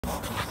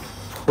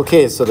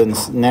Okay, so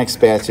the next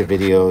batch of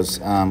videos,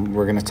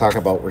 we're going to talk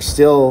about, we're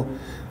still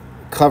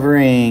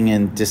covering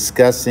and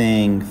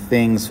discussing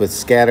things with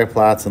scatter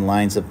plots and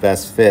lines of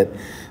best fit.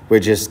 We're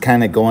just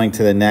kind of going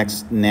to the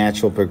next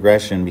natural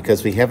progression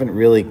because we haven't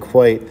really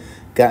quite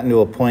gotten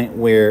to a point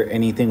where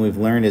anything we've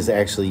learned is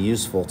actually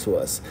useful to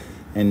us.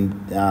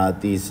 And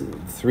these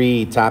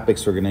three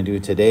topics we're going to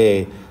do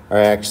today are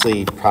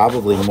actually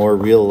probably more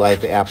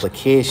real-life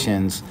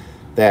applications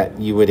that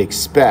you would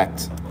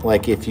expect,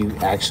 like if you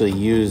actually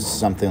use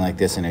something like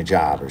this in a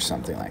job or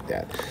something like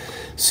that.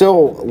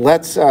 So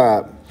let's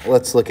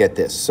look at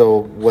this.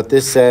 So what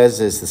this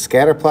says is the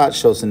scatter plot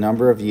shows the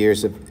number of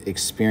years of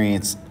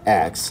experience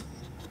X,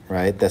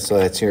 right? So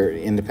that's your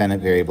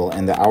independent variable,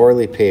 and the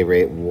hourly pay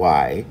rate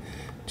Y,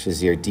 which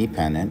is your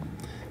dependent,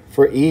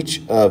 for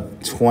each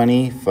of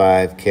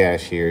 25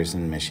 cashiers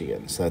in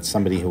Michigan. So that's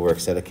somebody who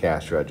works at a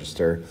cash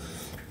register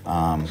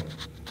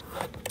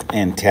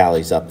and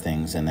tallies up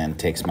things and then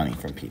takes money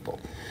from people.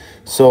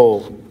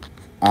 So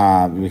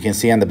we can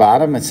see on the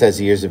bottom it says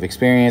years of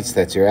experience.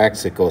 That's your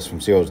X. It goes from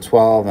 0 to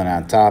 12. And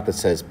on top it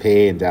says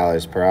pay in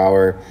dollars per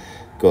hour.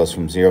 It goes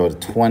from 0 to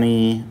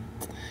 20.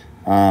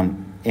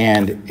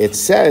 And it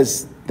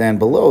says then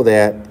below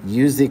that,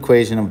 use the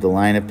equation of the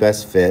line of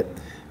best fit.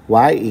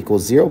 Y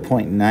equals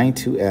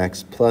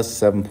 0.92x plus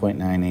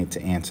 7.98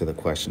 to answer the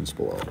questions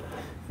below.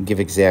 Give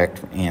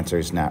exact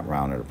answers, not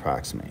rounded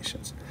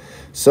approximations.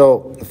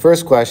 So the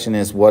first question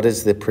is, what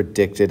is the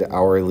predicted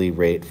hourly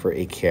rate for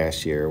a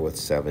cashier with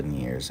 7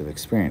 years of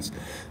experience?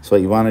 So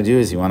what you want to do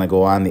is you want to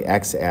go on the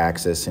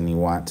x-axis, and you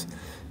would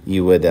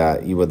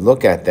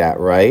look at that,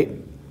 right?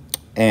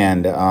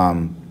 And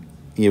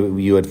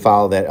you would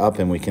follow that up,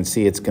 and we can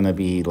see it's going to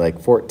be like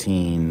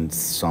 14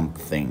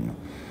 something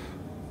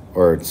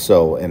or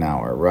so an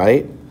hour,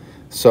 right?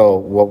 So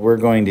what we're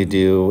going to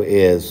do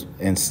is,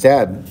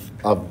 instead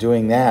of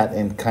doing that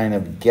and kind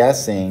of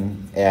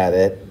guessing at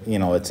it, you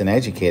know, it's an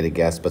educated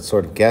guess, but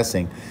sort of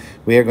guessing,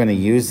 we are going to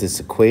use this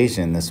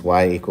equation, this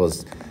y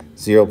equals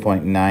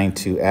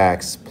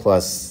 0.92x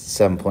plus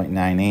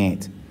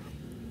 7.98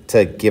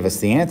 to give us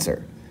the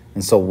answer.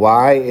 And so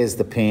y is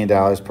the pay in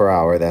dollars per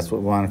hour. That's what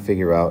we want to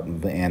figure out.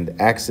 And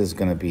x is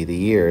going to be the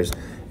years.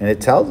 And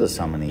it tells us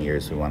how many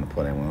years we want to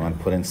put in. We want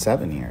to put in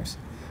 7 years.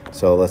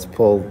 So let's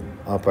pull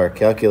up our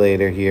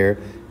calculator here.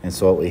 And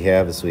so what we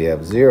have is we have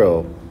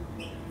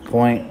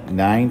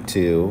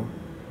 0.92,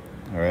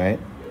 all right?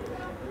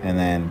 And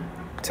then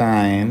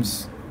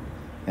times,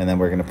 and then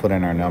we're going to put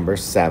in our number,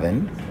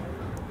 7.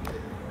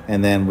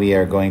 And then we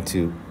are going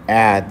to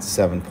add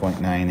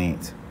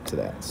 7.98 to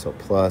that. So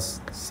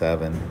plus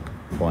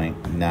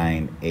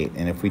 7.98.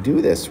 And if we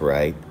do this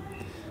right,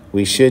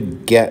 we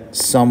should get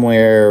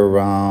somewhere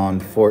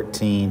around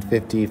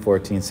 1450,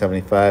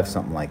 1475,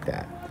 something like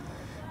that.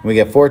 We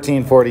get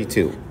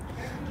 1442.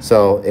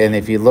 So, and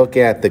if you look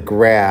at the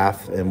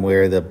graph and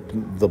where the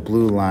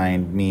blue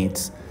line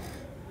meets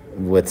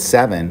with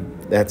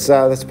 7,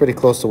 that's pretty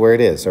close to where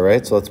it is, all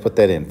right? So let's put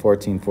that in,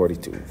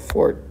 1442.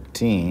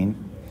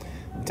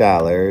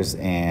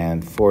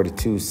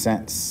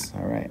 $14.42,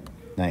 all right,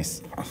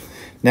 nice.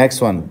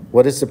 Next one,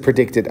 what is the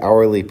predicted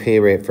hourly pay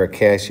rate for a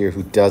cashier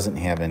who doesn't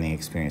have any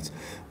experience?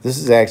 This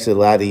is actually a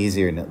lot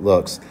easier than it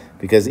looks,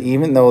 because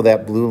even though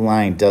that blue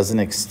line doesn't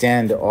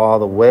extend all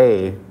the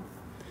way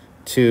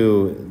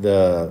to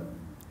the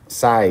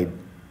side,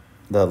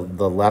 the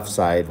left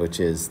side, which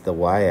is the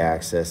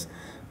y-axis,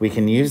 we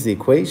can use the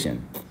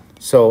equation.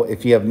 So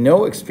if you have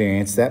no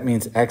experience, that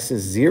means x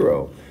is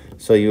 0.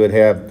 So you would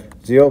have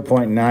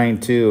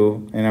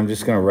 0.92, and I'm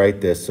just going to write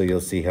this so you'll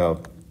see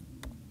how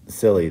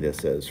silly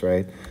this is,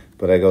 right?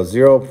 But I go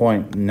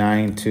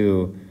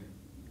 0.92,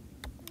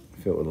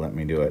 if it would let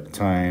me do it,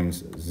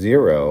 times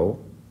 0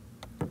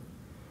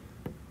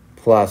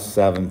 plus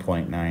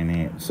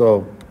 7.98.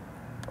 So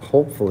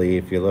hopefully,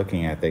 if you're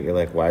looking at that, you're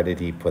like, why did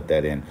he put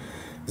that in?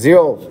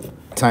 0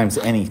 times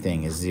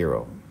anything is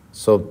 0.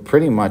 So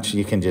pretty much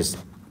you can just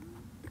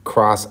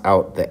cross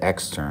out the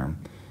x term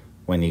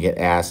when you get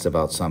asked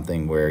about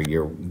something where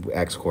your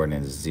x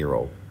coordinate is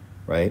 0,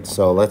 right?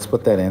 So let's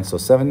put that in. So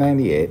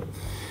 798.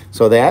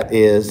 So that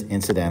is,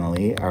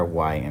 incidentally, our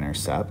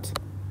y-intercept,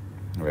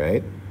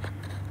 right?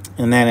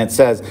 And then it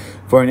says,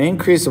 for an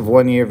increase of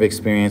 1 year of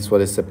experience, what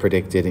is the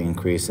predicted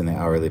increase in the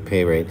hourly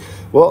pay rate?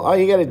 Well, all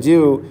you got to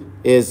do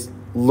is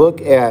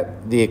look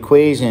at the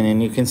equation,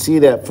 and you can see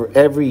that for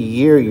every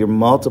year you're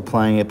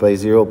multiplying it by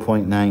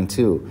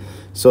 0.92.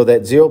 So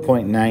that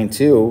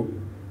 0.92,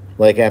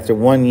 like after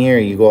 1 year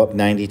you go up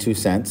 92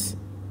 cents.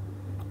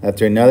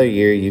 After another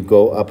year you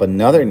go up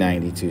another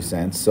 92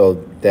 cents.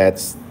 So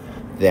that's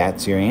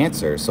your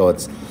answer. So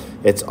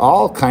it's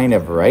all kind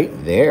of right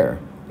there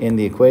in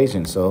the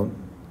equation. So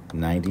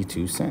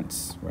 92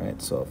 cents,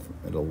 right? So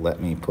it'll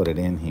let me put it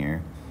in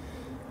here.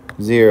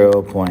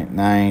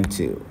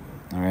 0.92.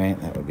 All right,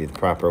 that would be the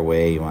proper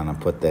way. You want to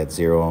put that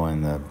 0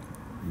 and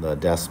the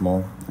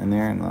decimal in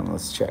there, and then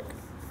let's check.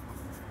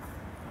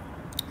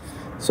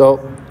 So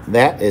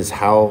that is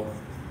how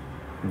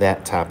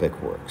that topic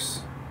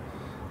works.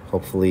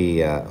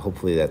 hopefully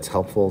that's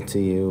helpful to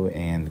you,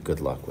 and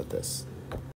good luck with this.